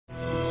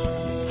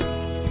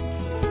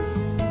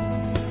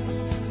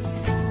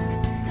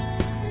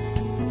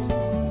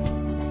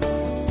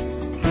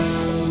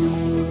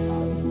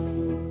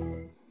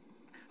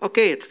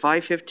Okay, it's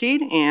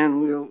 5:15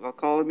 and I'll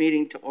call the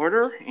meeting to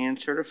order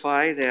and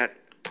certify that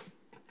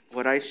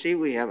what I see,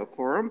 we have a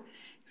quorum.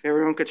 If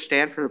everyone could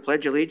stand for the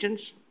Pledge of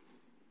Allegiance.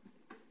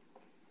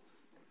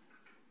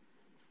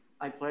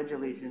 I pledge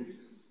allegiance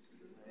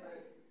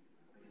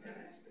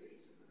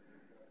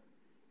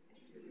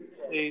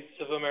States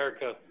of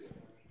America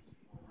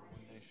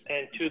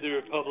and to the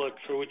republic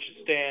for which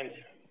it stands.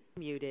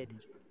 Muted.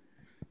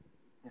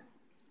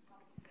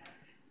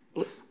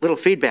 Little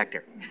feedback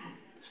there.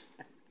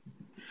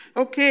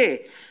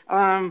 Okay,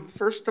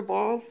 first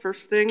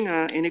thing,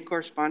 any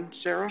correspondence,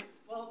 Sarah?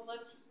 Well,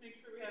 let's just make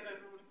sure we have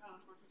everyone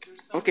accounted for, because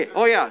there's some. Okay,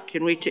 oh yeah,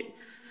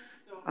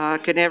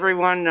 can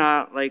everyone,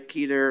 like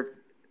either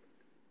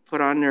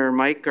put on their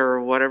mic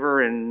or whatever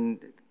and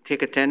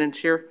take attendance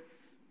here?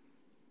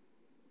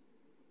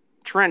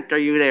 Trent, are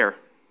you there?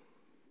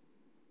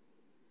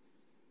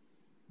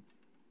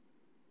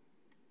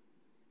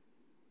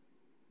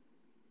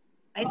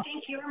 I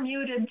think you're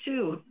muted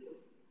too.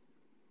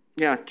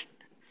 Yeah.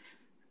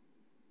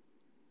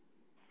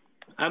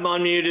 I'm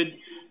unmuted.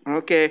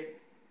 Okay.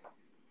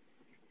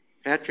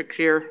 Patrick's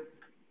here.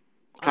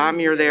 Tom,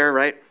 you're there,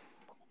 right?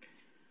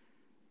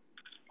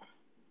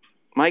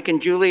 Mike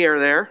and Julie are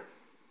there.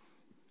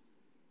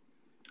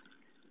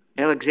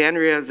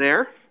 Alexandria is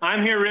there.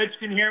 I'm here, Rich.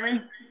 Can you hear me?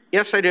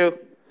 Yes, I do.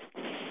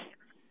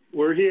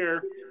 We're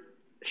here.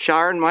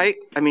 Shar and Mark,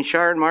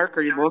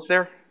 are you both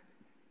there?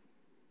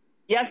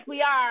 Yes,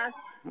 we are.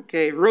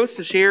 Okay, Ruth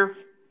is here.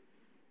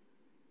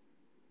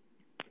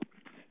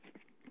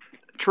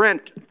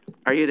 Trent,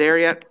 are you there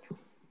yet?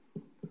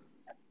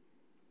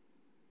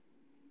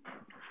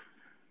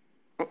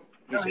 Oh,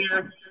 I'm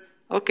here.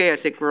 okay, I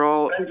think we're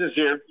all. Friends is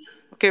here.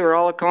 Okay, we're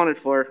all accounted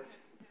for.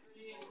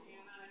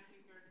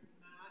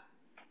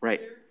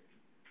 Right.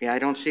 Yeah, I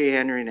don't see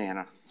Henry and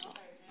Anna. Okay,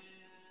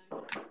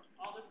 and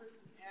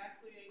Alderperson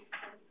Ackley, I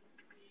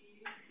couldn't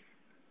see.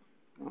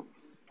 Oh.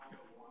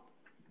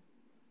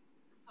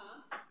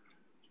 Huh?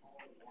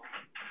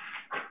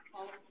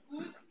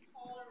 Who's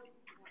caller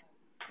one?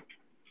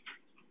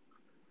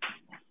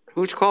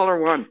 Who's caller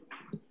one?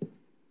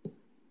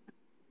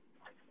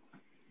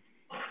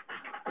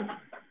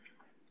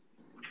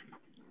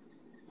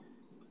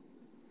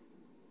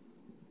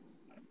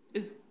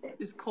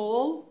 Is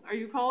Cole, are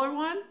you caller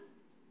one?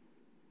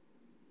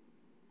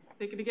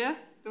 Taking a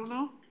guess? Don't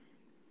know?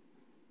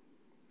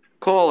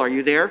 Cole, are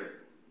you there?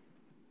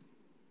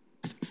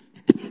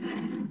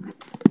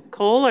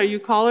 Cole, are you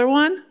caller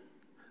one?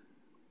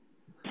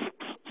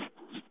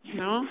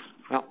 No?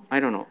 Well, I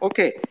don't know.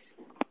 Okay.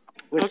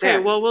 With Okay,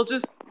 that, well, we'll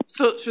just,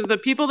 so the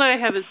people that I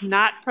have as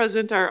not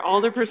present are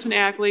Alderperson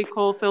Ackley,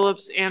 Cole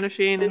Phillips, Anna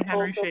Shane, and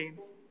Henry Shane.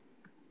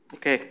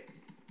 okay.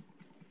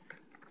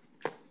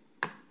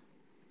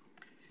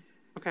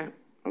 Okay.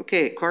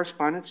 Okay,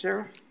 correspondence,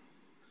 Sarah?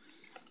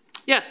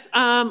 Yes,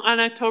 on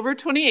October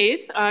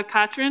 28th,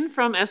 Katrin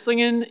from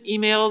Esslingen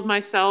emailed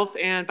myself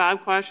and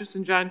Bob Quashis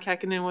and John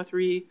Kekkonen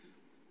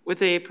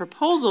with a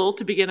proposal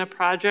to begin a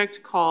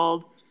project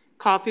called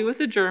Coffee with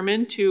a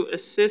German to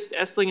assist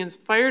Esslingen's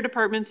fire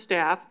department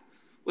staff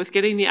with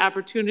getting the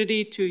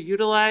opportunity to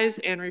utilize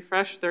and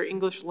refresh their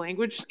English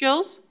language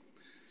skills.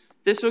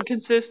 This would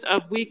consist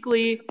of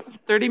weekly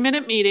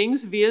 30-minute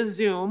meetings via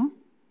Zoom,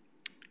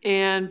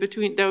 and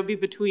that would be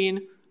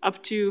between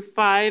up to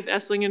 5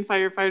 Esslingen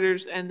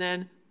firefighters and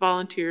then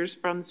volunteers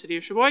from the city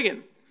of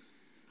Sheboygan.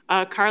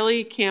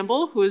 Carly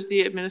Campbell, who is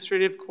the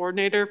administrative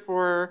coordinator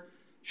for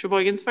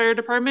Sheboygan's fire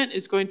department,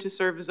 is going to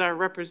serve as our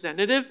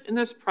representative in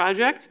this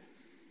project,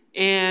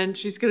 and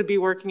she's going to be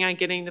working on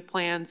getting the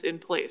plans in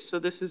place. So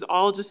this has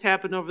all just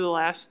happened over the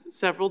last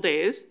several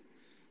days.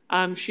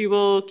 She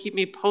will keep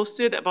me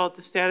posted about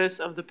the status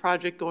of the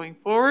project going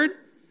forward.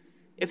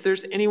 If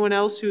there's anyone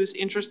else who's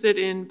interested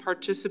in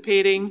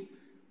participating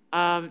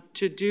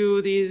to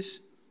do these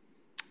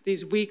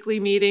weekly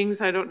meetings,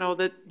 I don't know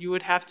that you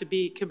would have to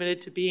be committed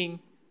to being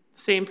the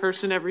same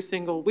person every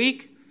single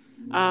week.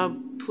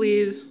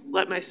 Please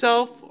let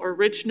myself or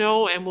Rich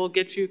know, and we'll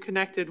get you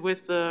connected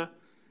with the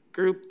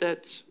group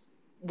that's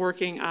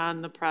working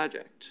on the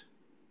project.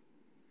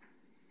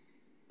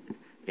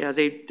 Yeah,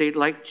 they'd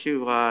like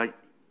to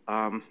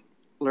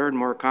learn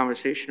more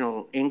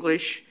conversational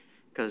English,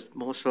 because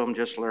most of them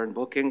just learn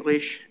book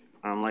English,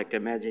 unlike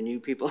imagine you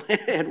people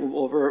had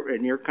over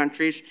in your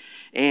countries.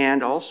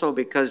 And also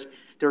because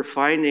they're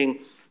finding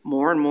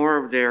more and more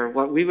of their,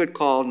 what we would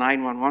call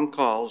 911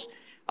 calls,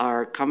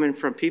 are coming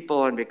from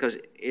people, and because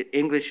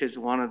English is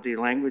one of the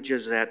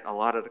languages that a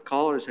lot of the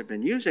callers have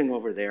been using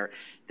over there,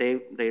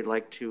 they'd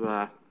like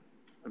to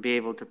be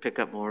able to pick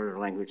up more of their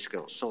language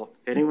skills. So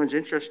if anyone's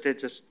interested,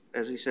 just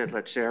as he said,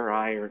 let Sarah or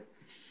I or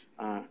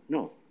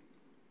no.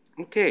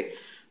 Okay,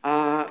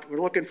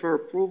 we're looking for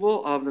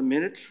approval of the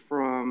minutes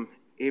from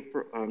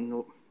April,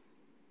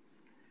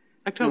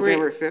 October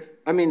November 8th. 5th.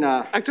 I mean,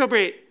 October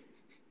 8th.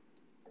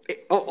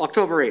 Oh,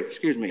 October 8th,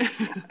 excuse me.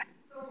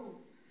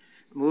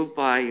 Moved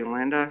by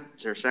Yolanda.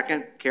 Is there a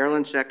second?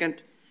 Carolyn,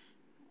 second.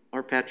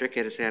 Or Patrick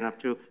had his hand up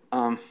too.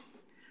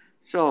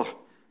 So,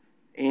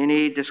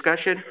 any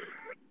discussion?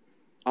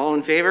 All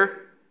in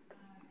favor?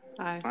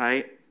 Aye.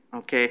 Aye.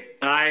 Okay.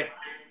 Aye.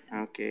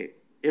 Okay.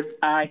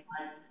 Aye.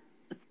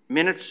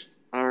 Minutes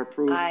are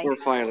approved Aye. for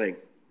filing.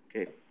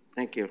 Okay,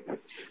 thank you.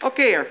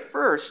 Okay, our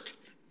first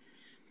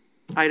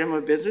item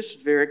of business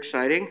is very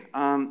exciting.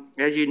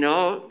 As you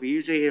know, we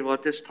usually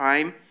about this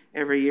time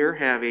every year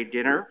have a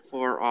dinner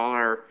for all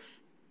our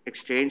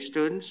exchange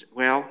students.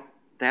 Well,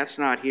 that's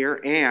not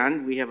here,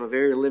 and we have a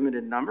very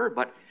limited number,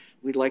 but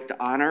we'd like to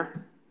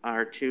honor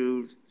our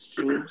two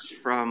students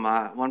from,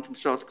 one from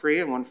South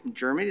Korea and one from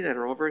Germany that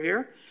are over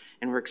here,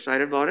 and we're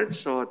excited about it.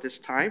 So at this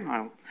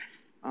time,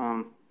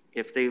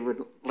 if they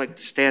would like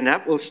to stand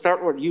up, we'll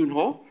start with Yoon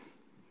Ho.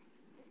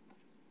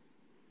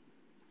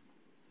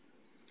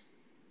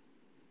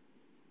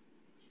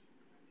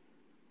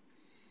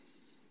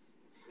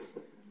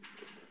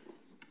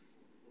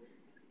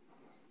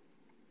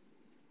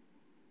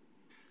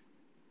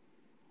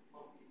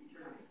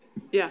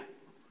 Yeah.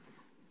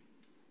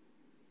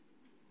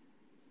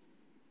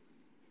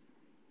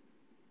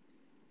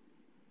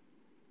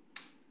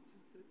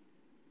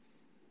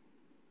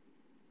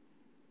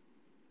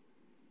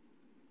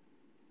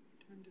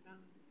 Turned it on.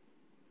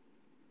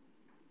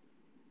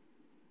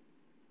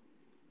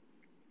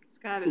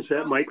 Scott, Is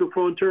that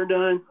microphone turned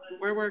on?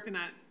 We're working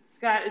on it.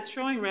 Scott, it's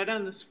showing red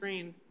on the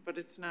screen, but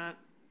it's not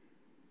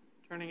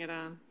turning it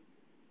on.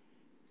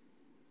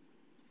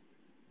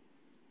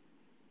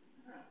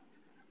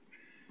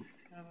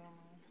 I don't know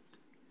if it's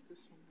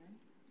this one, right?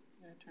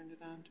 Yeah, I turned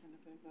it on, turned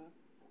it back off.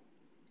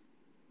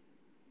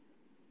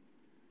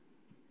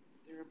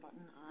 Is there a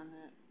button on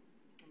that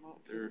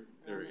remote?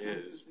 There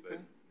is, but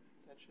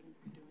that shouldn't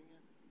be doing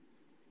it.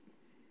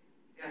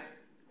 Yeah.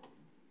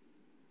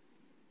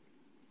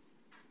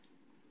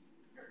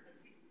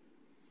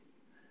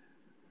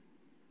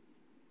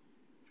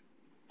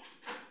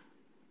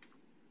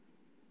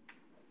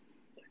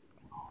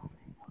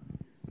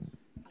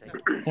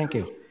 Thank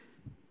you.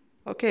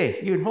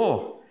 Okay, Yoon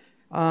Ho,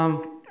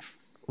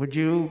 would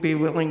you be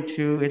willing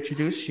to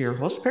introduce your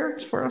host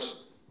parents for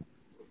us?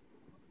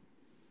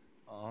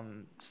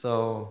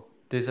 So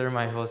these are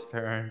my host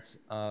parents,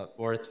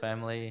 Worth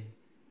family,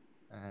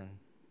 and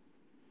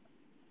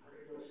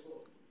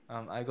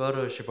I go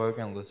to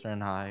Sheboygan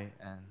Lutheran High,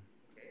 and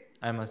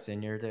I'm a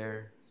senior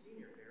there.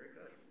 Senior, very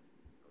good.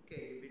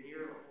 Okay, you've been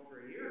here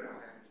over a year now,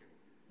 haven't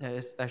you? Yeah,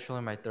 it's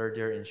actually my third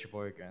year in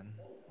Sheboygan.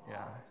 Yeah.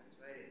 That's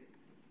exciting.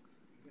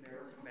 You can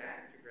ever come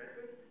back to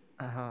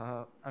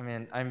graduate? I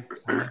mean, I'm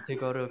planning to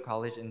go to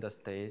college in the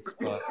States,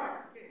 but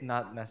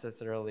not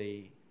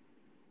necessarily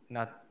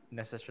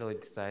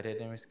decided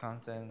in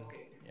Wisconsin.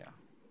 Yeah.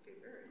 Okay,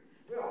 very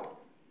well.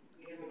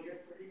 We have a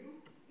gift for you.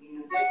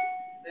 And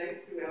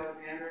thanks to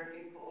Alexandra and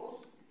King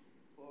Coles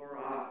for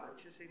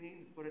purchasing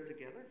and put it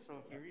together.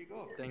 So here you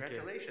go. Thank you.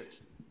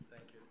 Congratulations.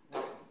 Thank you.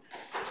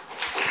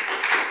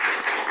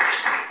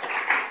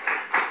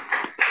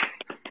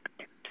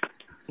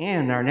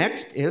 And our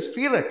next is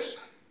Felix.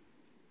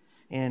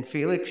 And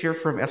Felix, you're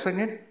from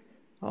Esslingen?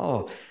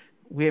 Oh,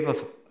 we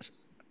have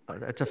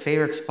it's a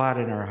favorite spot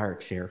in our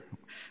hearts here.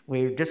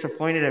 We're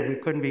disappointed that we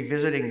couldn't be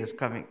visiting this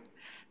coming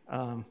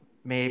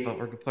May, but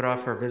we're going to put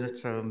off our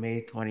visit to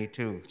May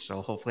 22.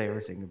 So hopefully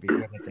everything will be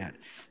good at that.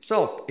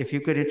 So if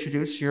you could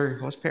introduce your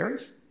host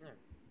parents.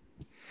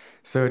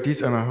 So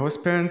these are my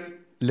host parents,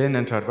 Lynn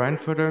and Todd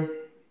Weinfurter.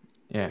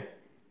 Yeah.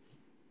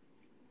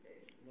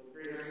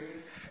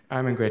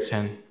 I'm in grade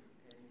 10.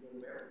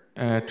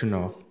 To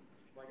North.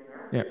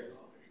 Yeah.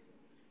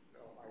 So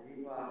are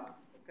you, what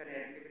kind of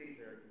activities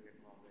are you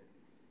involved with?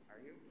 Are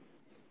you?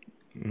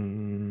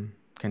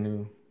 Can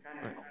you? Kind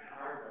of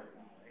hard right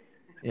now, right?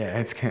 Yeah,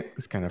 it's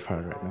kind of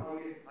hard right now. How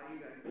you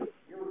guys,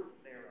 you're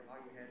there, how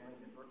you handling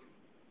the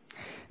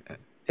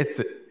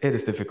virtual? It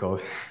is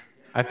difficult.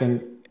 I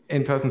think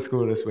in-person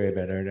school is way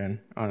better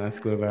than online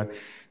school, but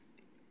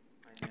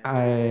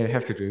I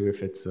have to do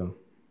with it, so.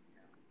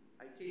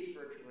 I teach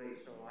virtually,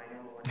 so I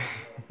know what it's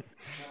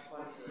not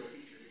fun for a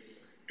teacher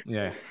either.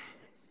 Yeah.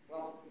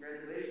 Well,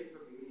 congratulations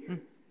for being here.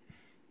 And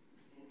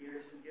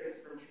here's some gifts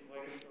from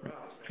Sheboygan for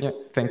us. Yeah,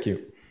 thank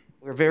you.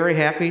 We're very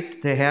happy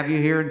to have you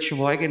here in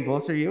Sheboygan,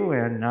 both of you.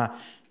 And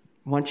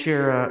once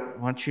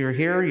you're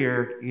here,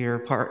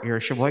 you're a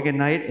Sheboygan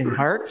Knight in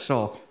heart.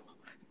 So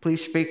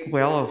please speak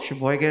well of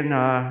Sheboygan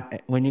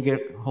when you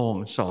get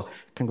home. So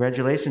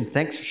congratulations.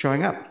 Thanks for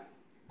showing up.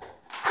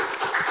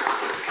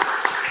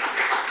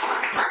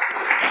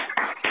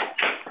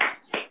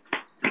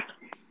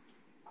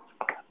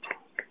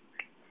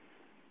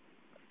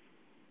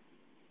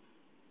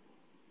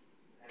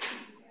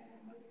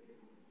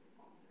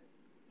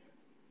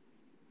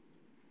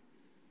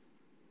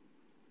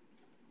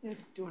 Yeah, do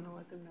you want to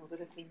let them know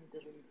that if they need to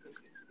leave?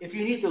 If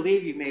you need to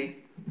leave, you may.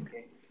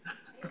 Okay.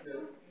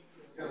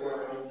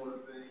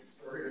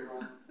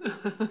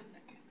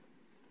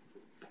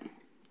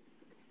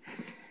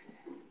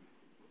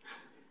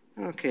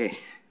 Okay.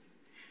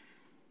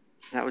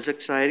 That was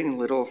exciting, a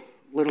little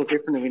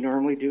different than we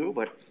normally do,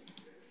 but.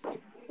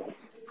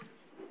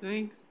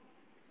 Thanks.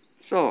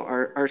 So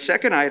our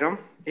second item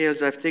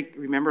is, I think,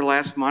 remember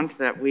last month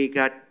that we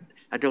got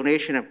a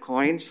donation of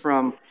coins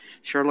from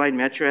Shoreline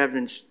Metro have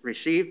been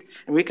received,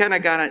 and we kind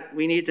of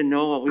we need to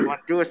know what we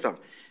want to do with them.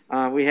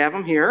 We have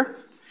them here.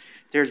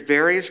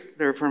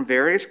 They're from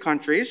various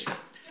countries.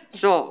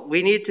 So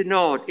we need to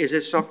know, is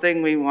it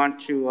something we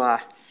want to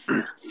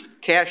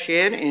cash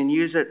in and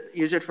use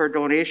it for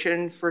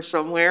donation for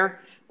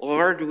somewhere?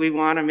 Or do we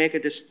want to make a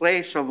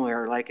display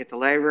somewhere, like at the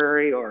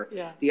library or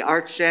the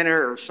art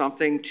center or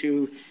something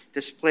to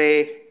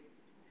display,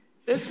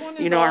 This one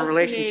is our all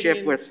relationship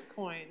Canadian with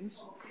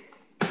coins,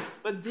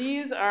 but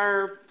these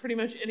are pretty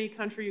much any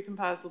country you can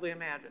possibly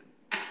imagine.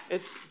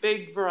 It's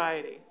big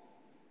variety.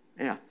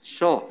 Yeah,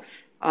 so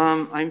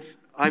I'm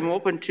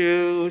open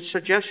to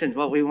suggestions,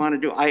 what we want to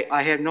do.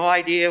 I have no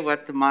idea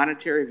what the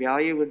monetary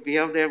value would be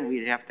of them.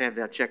 We'd have to have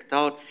that checked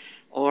out.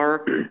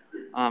 Or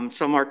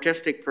some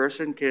artistic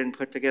person can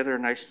put together a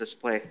nice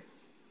display.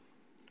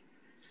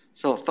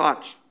 So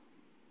thoughts?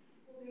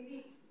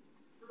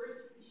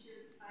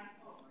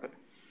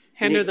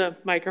 Hand her the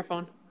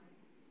microphone.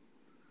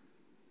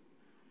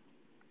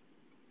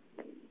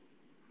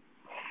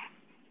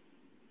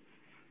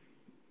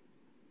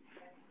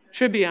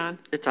 Should be on.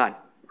 It's on.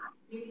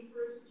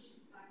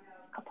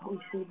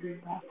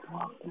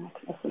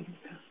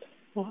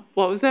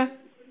 What was that?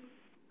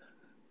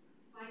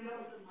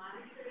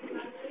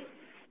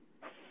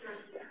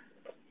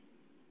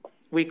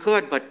 We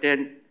could, but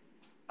then,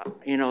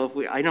 I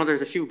know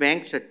there's a few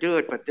banks that do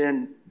it, but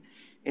then,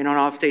 I don't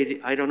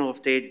know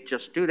if they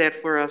just do that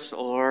for us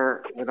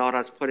or without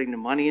us putting the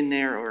money in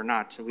there or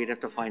not. So we'd have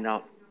to find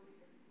out.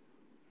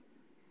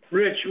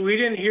 Rich, we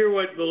didn't hear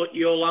what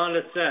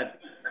Yolanda said.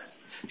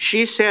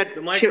 She said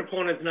the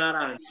microphone is not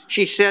on.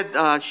 She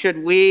said,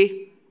 should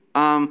we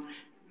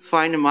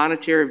find a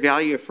monetary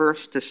value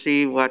first to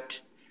see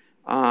what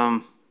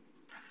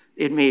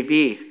it may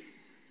be?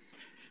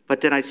 But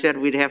then I said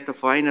we'd have to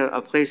find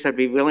a place that'd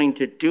be willing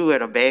to do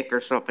it, a bank or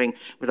something,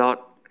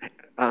 without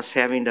us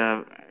having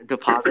to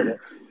deposit it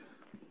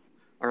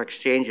or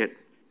exchange it.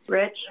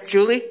 Rich?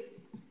 Julie?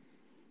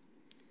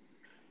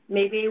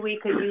 Maybe we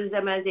could use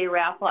them as a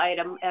raffle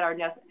item at our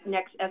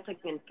next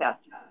Essingen Fest.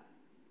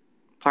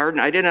 Pardon?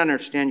 I didn't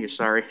understand you,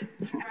 sorry.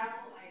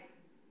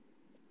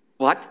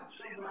 What?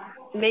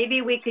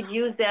 Maybe we could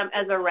use them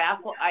as a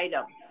raffle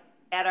item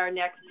at our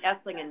next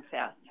Essingen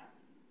Fest.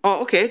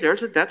 Oh, okay,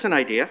 that's an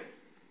idea. I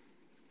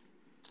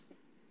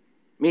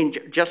mean,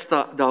 just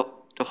the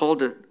whole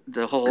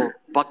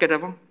bucket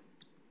of them?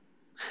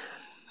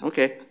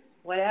 Okay.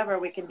 Whatever,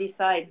 we can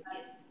decide.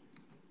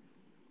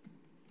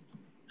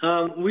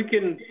 We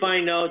can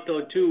find out,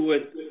 though, too,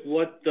 with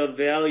what the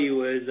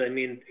value is. I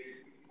mean,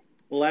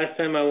 last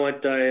time I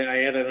went,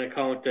 I had an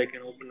account. I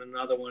can open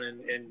another one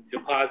and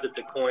deposit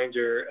the coins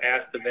or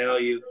ask the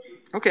value.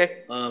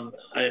 Okay. To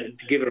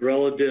give it a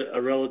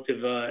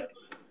relative.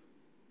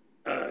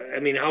 I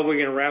mean, how are we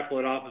going to raffle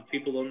it off if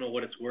people don't know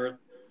what it's worth?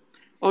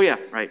 Oh yeah,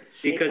 right.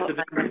 Because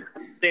the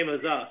same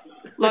as us.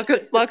 Luck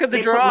of the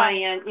draw. Put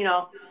money in,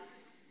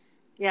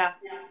 Yeah,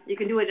 you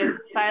can do it as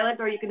silent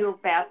or you can do a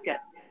basket.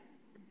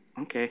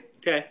 Okay.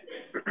 Okay.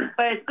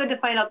 But it's good to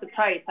find out the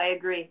price. I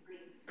agree.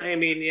 I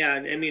mean, yeah.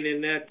 I mean,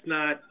 and that's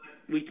not.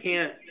 We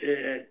can't.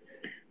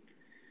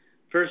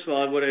 First of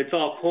all, it's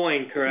all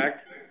coin,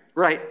 correct?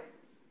 Right.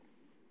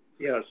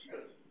 Yes.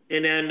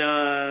 And then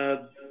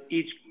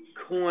each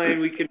coin,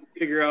 we can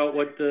figure out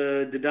what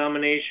the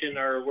denomination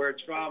or where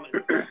it's from,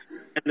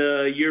 and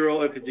the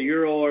euro, if it's a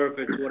euro or if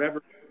it's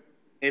whatever,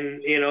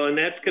 and and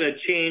that's going to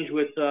change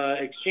with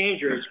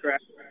exchange rates,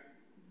 correct?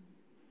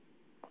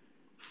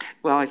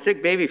 Well, I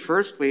think maybe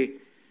first you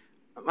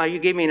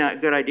gave me a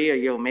good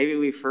idea, maybe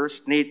we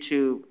first need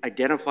to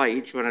identify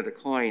each one of the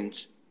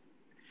coins,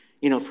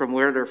 from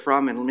where they're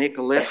from, and make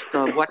a list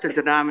of what the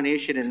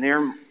denomination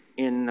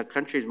in the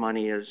country's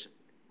money is.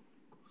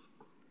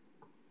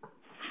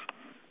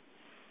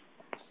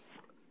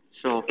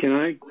 So can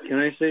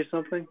I say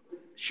something?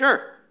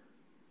 Sure.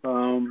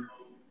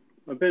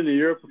 I've been to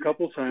Europe a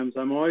couple times.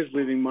 I'm always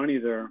leaving money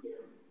there,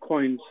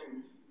 coins,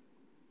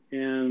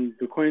 and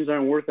the coins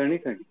aren't worth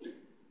anything.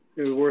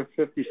 They're worth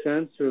 50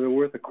 cents, or they're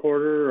worth a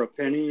quarter, a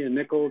penny, a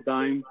nickel, a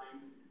dime.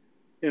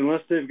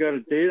 Unless they've got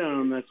a date on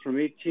them that's from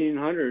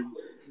 1800s,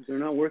 they're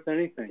not worth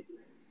anything.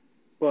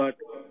 But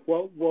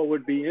what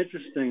would be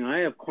interesting, I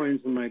have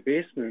coins in my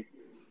basement.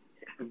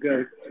 I've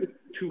got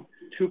two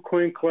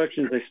coin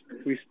collections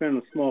we spent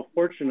a small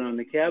fortune on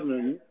the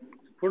cabinet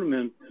to put them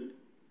in.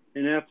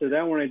 And after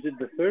that, when I did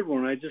the third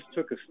one, I just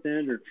took a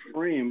standard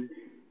frame,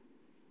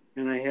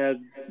 and I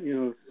had,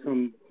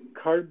 some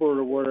cardboard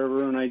or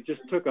whatever, and I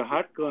just took a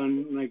hot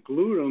gun and I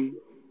glued them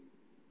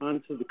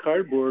onto the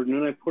cardboard, and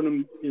then I put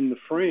them in the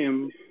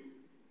frame.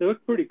 They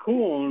look pretty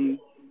cool, and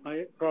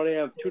I probably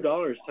have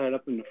 $2 tied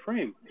up in the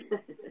frame.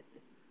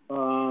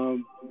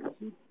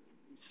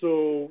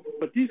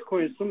 But these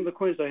coins, some of the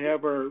coins I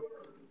have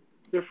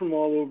they're from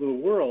all over the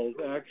world,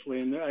 actually,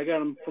 and I got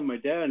them from my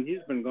dad, and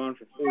he's been gone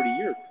for 40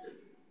 years.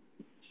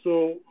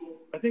 So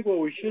I think what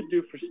we should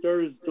do for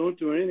starters, don't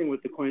do anything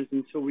with the coins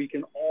until we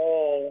can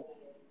all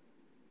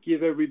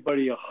give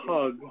everybody a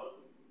hug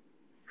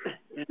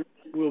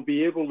we'll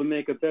be able to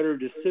make a better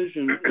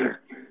decision.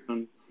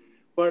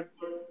 But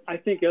I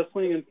think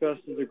Esslingen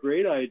Fest is a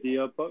great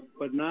idea,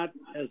 but not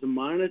as a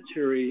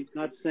monetary,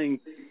 not saying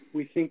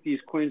we think these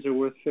coins are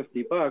worth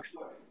 $50.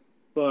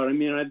 But I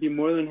mean, I'd be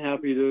more than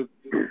happy to,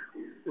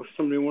 if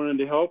somebody wanted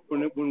to help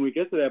when we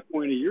get to that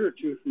point a year or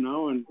two from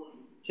now, and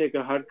take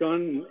a hot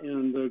gun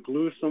and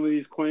glue some of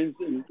these coins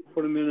and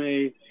put them in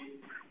a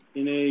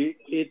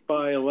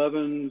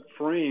 8x11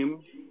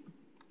 frame.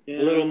 A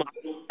little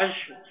montage.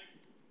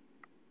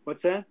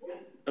 What's that?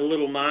 A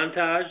little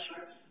montage.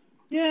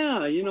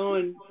 Yeah,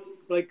 and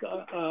like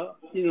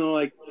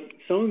like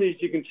some of these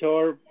you can tell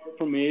are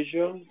from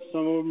Asia.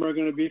 Some of them are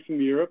going to be from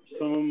Europe.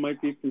 Some of them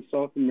might be from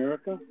South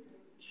America.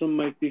 Some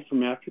might be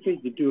from Africa.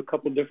 You do a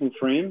couple different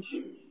frames.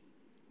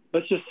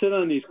 Let's just sit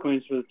on these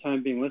coins for the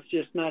time being. Let's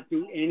just not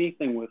do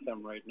anything with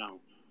them right now.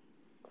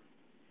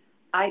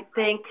 I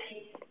think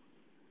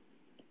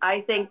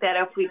that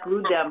if we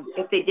glued them,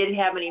 if they did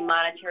have any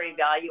monetary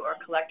value or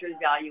collector's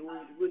value, we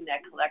would glue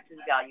that collector's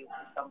value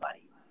for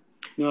somebody.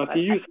 Now,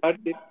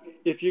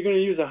 if you're going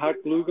to use a hot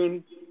glue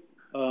gun,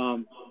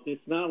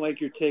 it's not like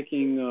you're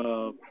taking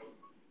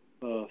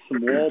some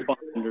wall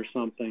bond or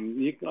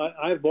something.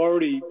 I've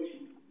already.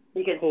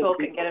 You can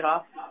poke it, get it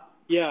off.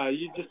 Yeah,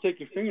 you just take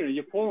your fingernail,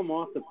 you pull them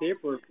off the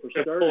paper for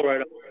starters,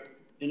 right,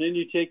 and then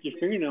you take your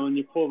fingernail and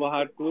you pull the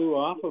hot glue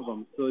off of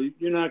them. So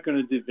you're not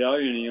going to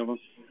devalue any of them.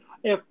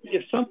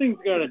 If something's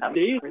got a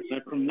date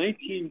from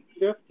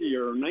 1950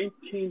 or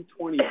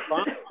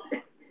 1925,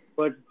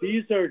 but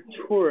these are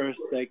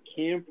tourists that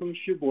came from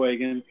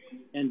Sheboygan,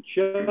 and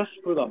just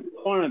for the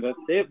fun of it,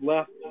 they've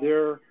left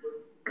their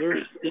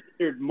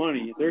standard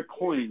money, their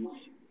coins,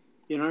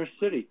 in our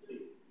city.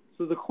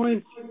 So the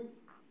coins,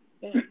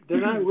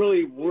 they're not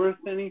really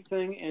worth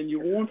anything, and you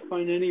won't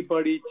find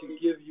anybody to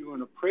give you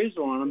an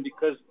appraisal on them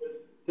because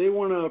they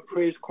want to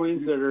appraise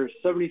coins that are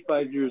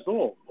 75 years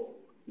old.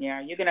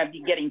 Yeah, you're going to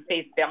be getting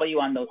face value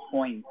on those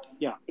coins.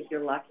 Yeah. If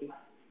you're lucky.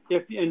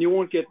 And you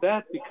won't get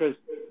that because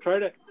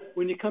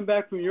when you come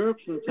back from Europe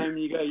sometime and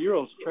you got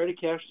euros, try to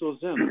cash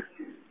those in.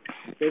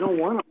 They don't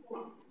want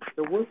them.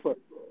 They're worthless.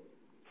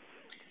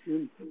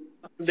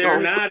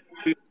 They're not.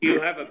 You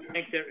have a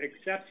bank that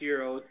accepts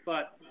euros,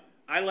 but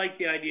I like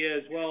the idea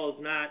as well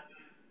as not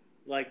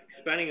like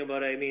spending them.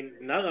 But I mean,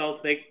 none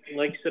else make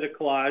like sit a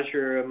collage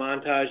or a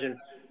montage, and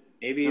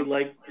maybe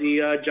like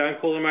the John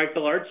Kohler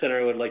Michael Art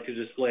Center would like to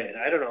display it.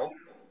 I don't know.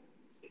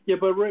 Yeah,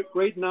 but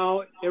right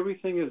now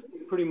everything is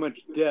pretty much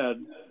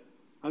dead.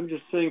 I'm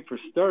just saying, for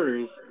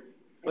starters,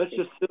 let's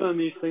just sit on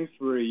these things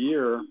for a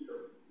year. I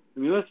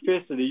mean, let's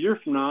face it, a year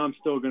from now, I'm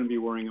still going to be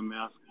wearing a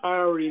mask. I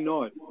already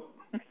know it.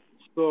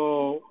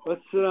 So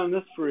let's sit on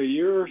this for a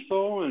year or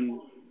so, and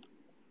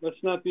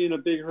let's not be in a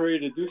big hurry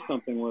to do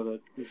something with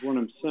it, is what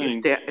I'm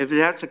saying. If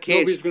that's the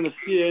case,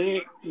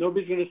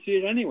 nobody's going to see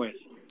it anyways.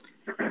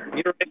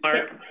 You're right,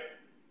 Mark.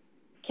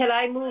 Can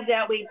I move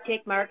that we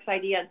take Mark's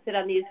idea and sit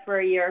on these for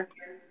a year?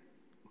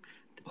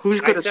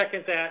 Who's going to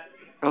second that?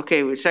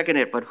 Okay, we second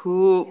it, but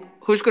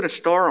who's going to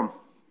store them?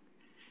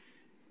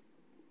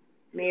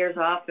 Mayor's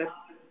office.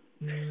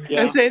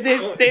 I say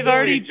they've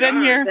already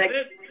been here.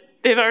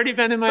 They've already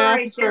been in my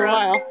office for a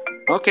while.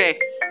 Okay,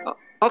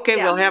 yeah.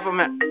 We'll have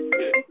them.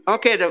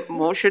 Okay, the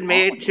motion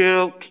made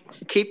to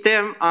keep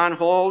them on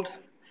hold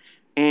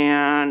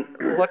and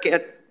look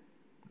at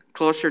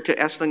closer to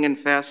Esslingen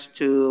Fest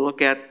to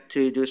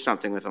do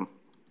something with them.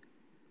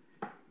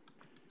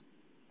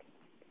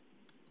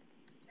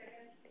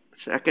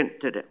 Second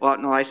to that. Well,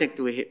 no, I think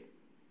we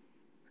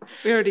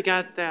already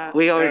got that.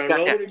 We always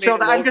got that. So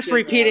I'm just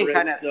repeating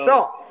kind of.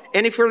 So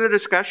any further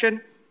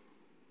discussion?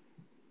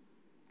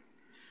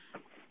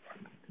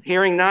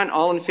 Hearing none,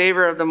 all in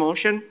favor of the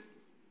motion,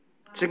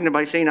 signify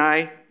by saying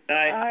aye.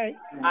 Aye.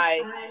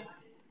 Aye.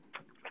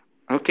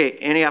 Okay,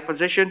 any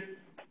opposition?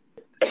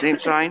 Same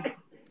sign?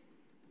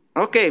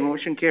 Okay,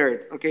 motion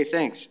carried. Okay,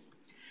 thanks.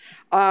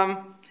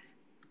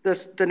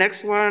 The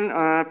next one,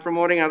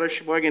 promoting other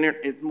Sheboygan,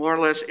 is more or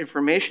less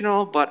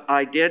informational, but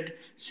I did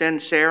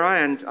send Sarah,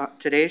 and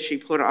today she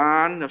put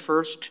on the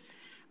first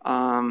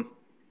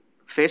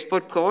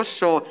Facebook post.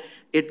 So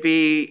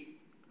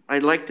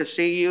I'd like to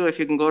see you, if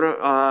you can go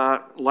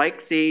to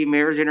like the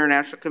Mayor's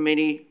International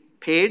Committee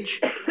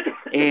page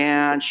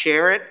and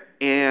share it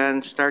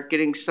and start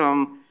getting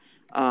some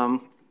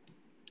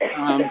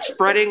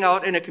spreading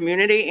out in the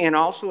community. And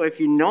also, if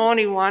you know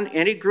anyone,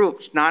 any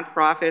groups,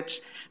 nonprofits,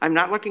 I'm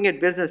not looking at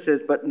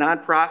businesses, but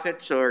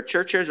nonprofits or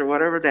churches or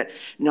whatever that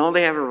know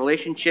they have a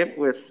relationship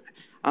with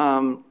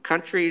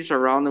countries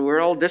around the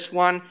world. This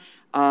one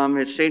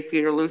is St.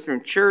 Peter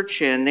Lutheran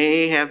Church, and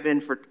they have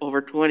been for over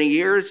 20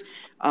 years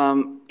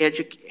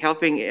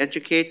helping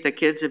educate the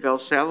kids of El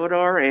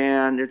Salvador,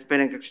 and it's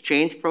been an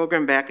exchange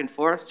program back and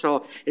forth.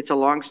 So it's a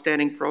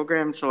long-standing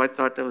program, so I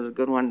thought that was a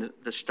good one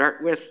to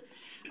start with.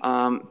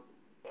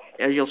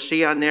 As you'll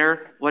see on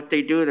there, what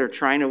they do, they're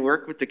trying to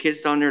work with the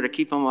kids down there to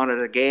keep them out of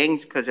the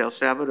gangs, because El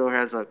Salvador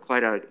has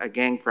quite a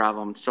gang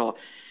problem. So,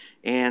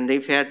 and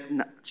they've had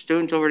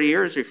students over the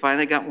years. We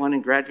finally got one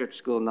in graduate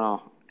school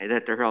now,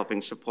 that they're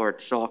helping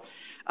support. So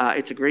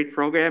it's a great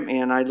program,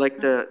 and I'd like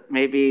to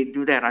maybe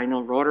do that. I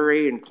know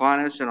Rotary and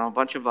Kiwanis and a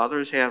bunch of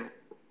others have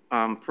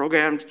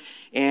programs,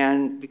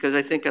 and because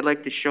I think I'd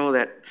like to show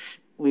that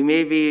we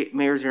may be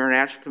Mayor's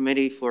International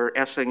Committee for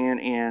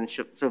Esslingen and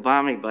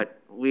Sheboygan, but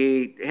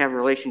we have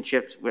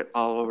relationships with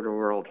all over the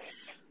world.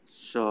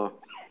 So,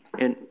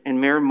 and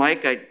Mayor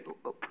Mike, I'd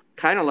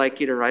kind of like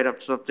you to write up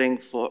something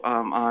for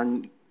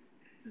on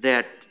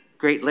that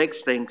Great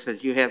Lakes thing,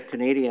 because you have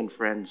Canadian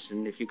friends,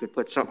 and if you could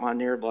put something on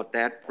there about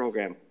that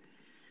program,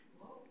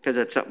 because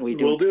that's something we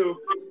do. Will do.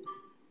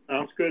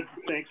 Sounds good.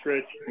 Thanks,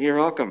 Rich. You're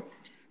welcome.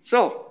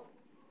 So,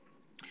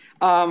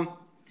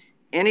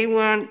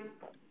 anyone,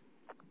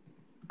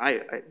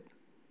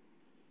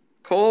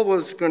 Cole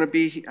was going to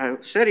be,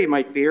 said he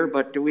might be here,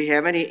 but do we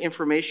have any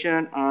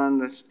information on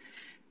the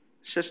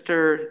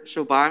Sister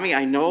Sobami?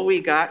 I know we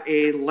got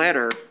a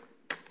letter.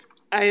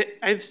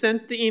 I've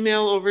sent the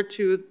email over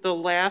to the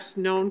last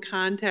known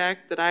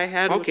contact that I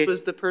had, Okay. which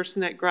was the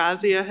person that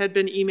Grazia had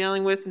been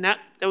emailing with, and that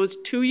was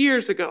 2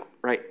 years ago.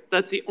 Right.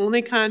 That's the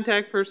only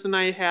contact person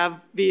I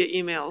have via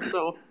email.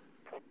 So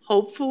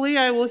hopefully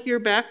I will hear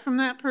back from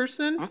that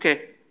person.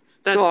 Okay.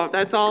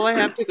 That's all I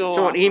have to go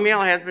So off an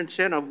email has been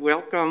sent of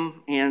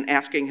welcome and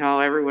asking how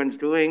everyone's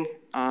doing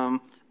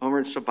over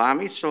in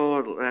Sobami.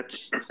 So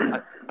that's,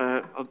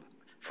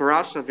 for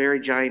us, a very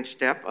giant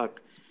step.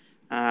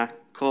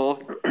 Cole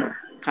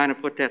kind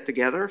of put that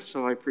together,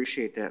 so I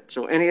appreciate that.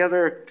 So any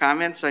other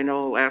comments? I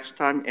know last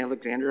time,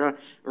 Alexandra,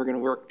 we're going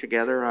to work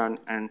together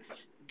on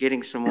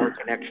getting some more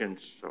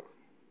connections. So,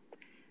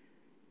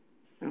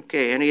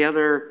 okay, any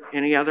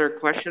other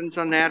questions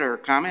on that or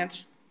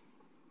comments?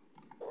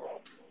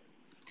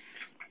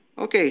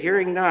 Okay,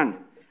 hearing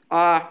none.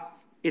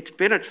 It's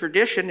been a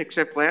tradition,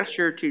 except last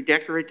year, to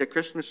decorate the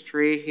Christmas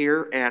tree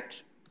here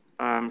at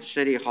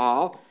City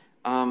Hall.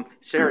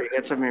 Sarah, you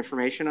got some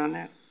information on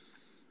that?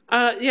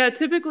 Yeah,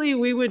 typically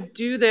we would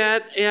do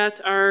that at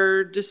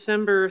our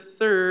December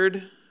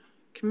 3rd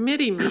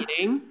committee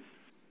meeting,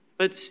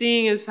 but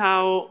seeing as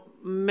how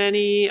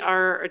many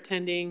are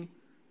attending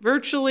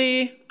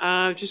virtually,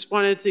 just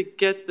wanted to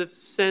get the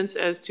sense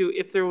as to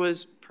if there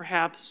was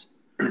perhaps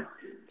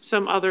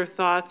some other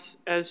thoughts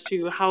as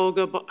to how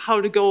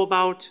to go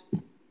about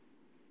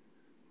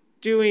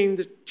doing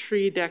the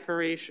tree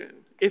decoration.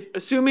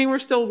 Assuming we're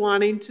still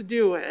wanting to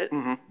do it.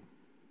 Mm-hmm.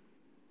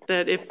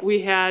 That if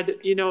we had,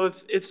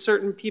 if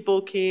certain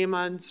people came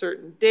on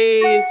certain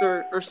days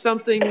or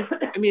something,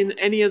 I mean,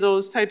 any of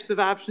those types of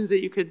options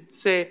that you could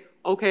say,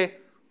 okay,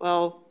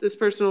 well, this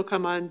person will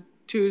come on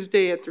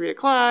Tuesday at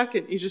 3:00,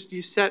 and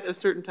you set a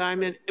certain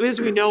time. And as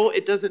we know,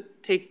 it doesn't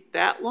take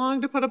that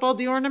long to put up all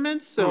the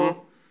ornaments.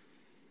 So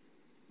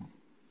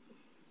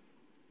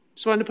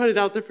just wanted to put it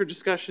out there for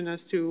discussion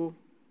as to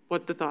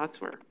what the thoughts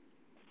were.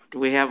 Do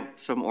we have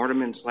some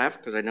ornaments left?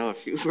 Because I know a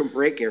few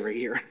break every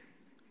year.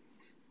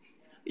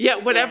 Yeah,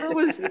 whatever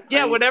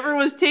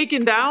was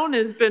taken down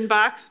has been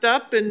boxed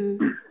up,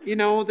 and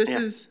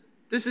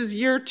this is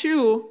year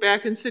 2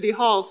 back in City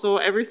Hall, so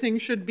everything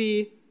should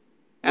be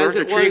as Where's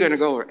the it tree was going to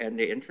go? At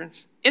the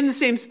entrance? in the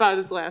same spot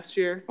as last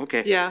year.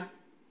 Okay. Yeah.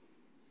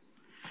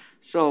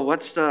 So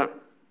what's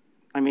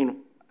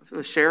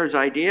Sarah's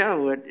idea?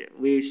 Would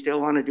we still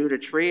want to do the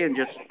tree and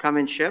just come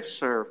in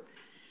shifts, or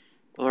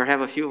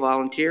have a few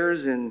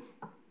volunteers and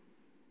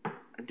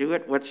do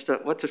it? What's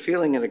the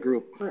feeling in the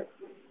group?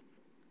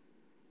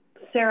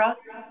 Sarah,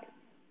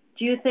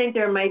 do you think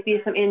there might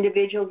be some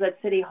individuals at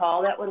City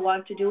Hall that would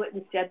want to do it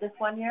instead this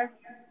one year?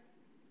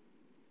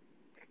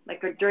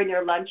 Like during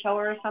their lunch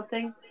hour or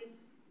something?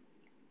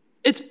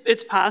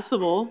 It's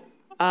possible,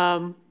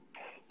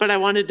 but I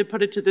wanted to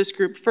put it to this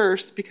group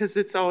first because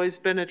it's always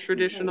been a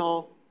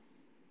traditional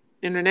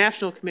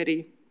international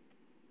committee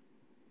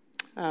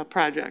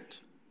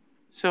project.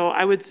 So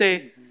I would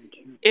say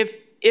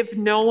if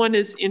no one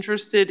is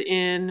interested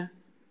in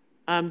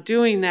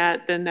doing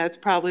that, then that's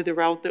probably the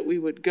route that we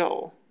would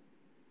go.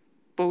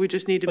 But we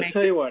just need to make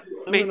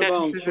that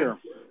decision.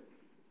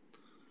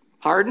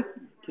 Pardon?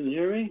 Can you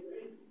hear me?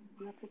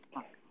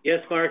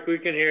 Yes, Mark, we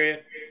can hear you.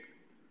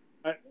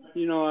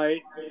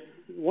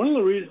 One of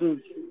the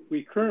reasons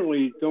we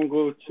currently don't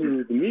go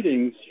to the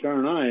meetings,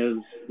 Sharon and I, is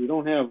we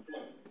don't have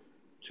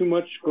too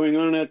much going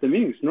on at the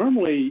meetings.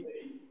 Normally,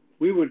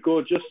 we would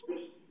go just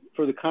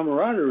for the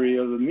camaraderie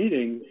of the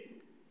meeting.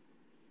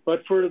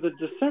 But for the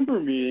December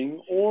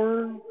meeting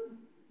or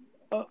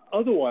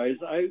otherwise,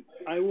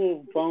 I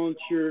will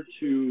volunteer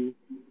to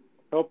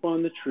help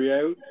on the tree.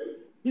 I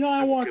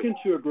walk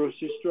into a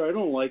grocery store. I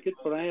don't like it,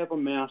 but I have a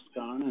mask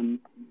on, and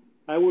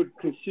I would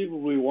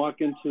conceivably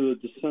walk into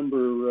the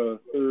December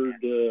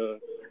 3rd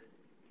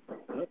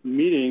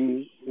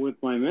meeting with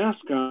my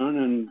mask on,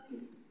 and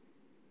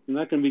I'm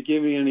not going to be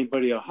giving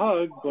anybody a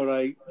hug, but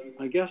I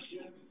guess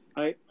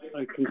I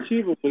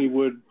conceivably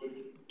would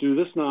do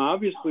this. Now,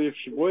 obviously, if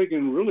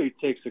Sheboygan really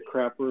takes a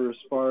crapper as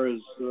far as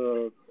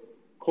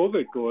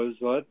COVID goes,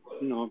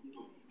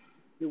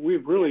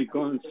 we've really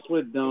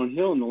slid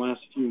downhill in the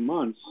last few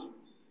months.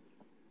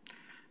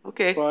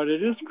 Okay. But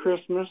it is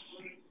Christmas.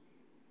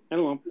 I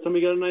don't know.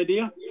 Somebody got an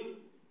idea?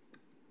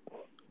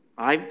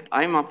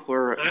 I'm up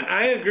for.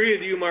 I agree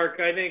with you, Mark.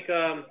 I think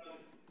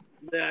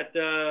that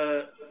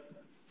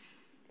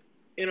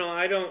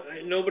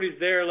nobody's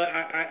there.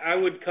 I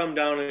would come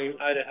down and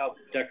I'd help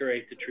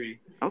decorate the tree.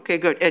 Okay,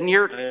 good. And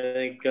you're. I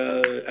think.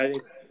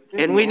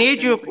 And we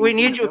need you,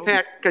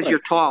 Pat, because you're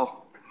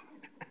tall.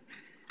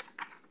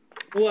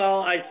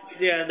 Well,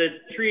 the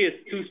tree is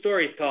 2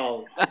 stories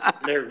tall.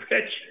 They're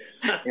rich.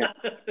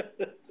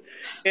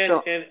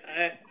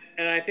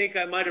 And I think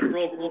I might have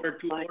broke 1 or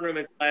 2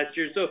 ornaments last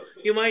year, so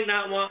you might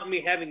not want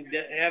me having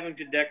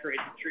to decorate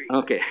the tree.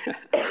 Okay.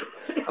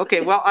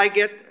 Okay. Well,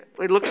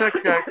 it looks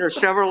like there's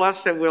several of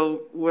us that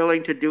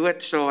willing to do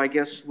it, so I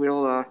guess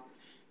we'll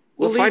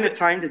find a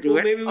time to do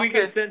it. Maybe we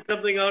can send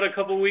something out a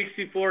couple weeks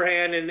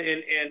beforehand and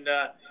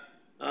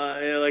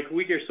like a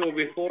week or so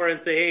before and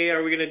say, hey,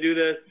 are we going to do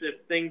this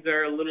if things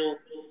are a little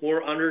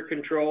more under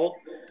control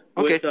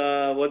with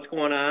what's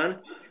going on?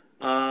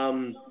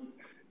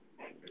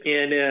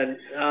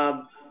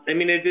 I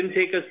mean, it didn't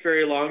take us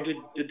very long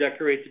to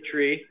decorate the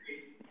tree.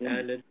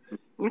 And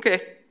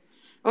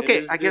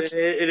I guess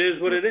it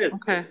is what it is.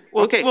 Okay.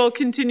 We'll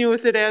continue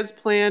with it as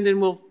planned,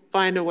 and we'll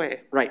find a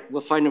way. Right.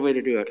 We'll find a way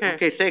to do it.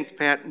 Okay. Thanks,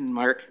 Pat and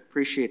Mark.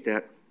 Appreciate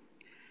that.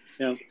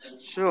 Yeah.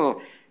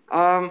 So,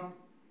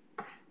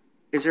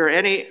 is there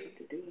any?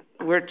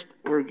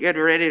 We're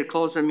getting ready to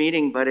close the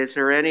meeting, but is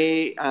there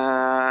any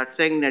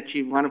thing that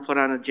you want to put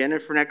on agenda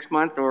for next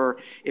month, or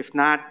if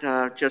not,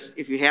 just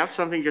if you have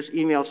something, just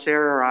email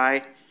Sarah or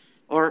I,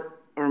 or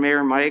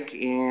Mayor Mike,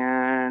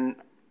 and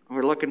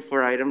we're looking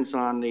for items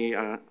on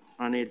the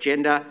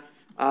agenda.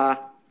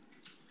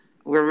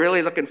 We're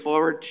really looking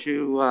forward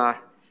to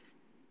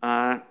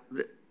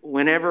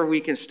whenever we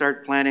can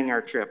start planning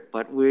our trip,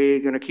 but we're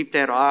going to keep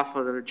that off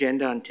of the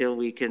agenda until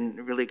we can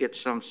really get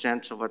some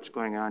sense of what's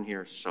going on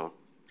here. So,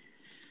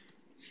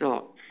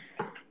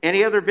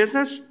 any other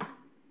business?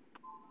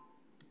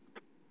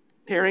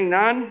 Hearing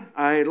none,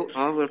 I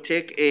will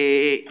take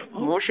a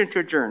motion to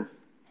adjourn.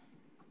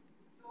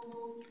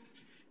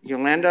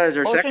 Yolanda, is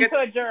there a second? Motion to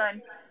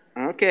adjourn.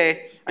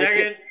 Okay.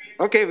 Second.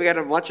 Okay, we got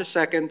a bunch of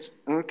seconds.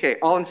 Okay,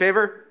 all in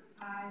favor?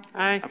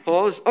 Aye.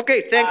 Opposed?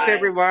 Okay, thanks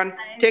everyone.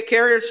 Take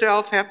care of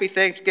yourself. Happy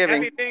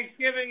Thanksgiving. Happy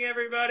Thanksgiving,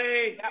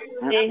 everybody.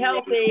 Stay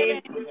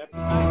healthy.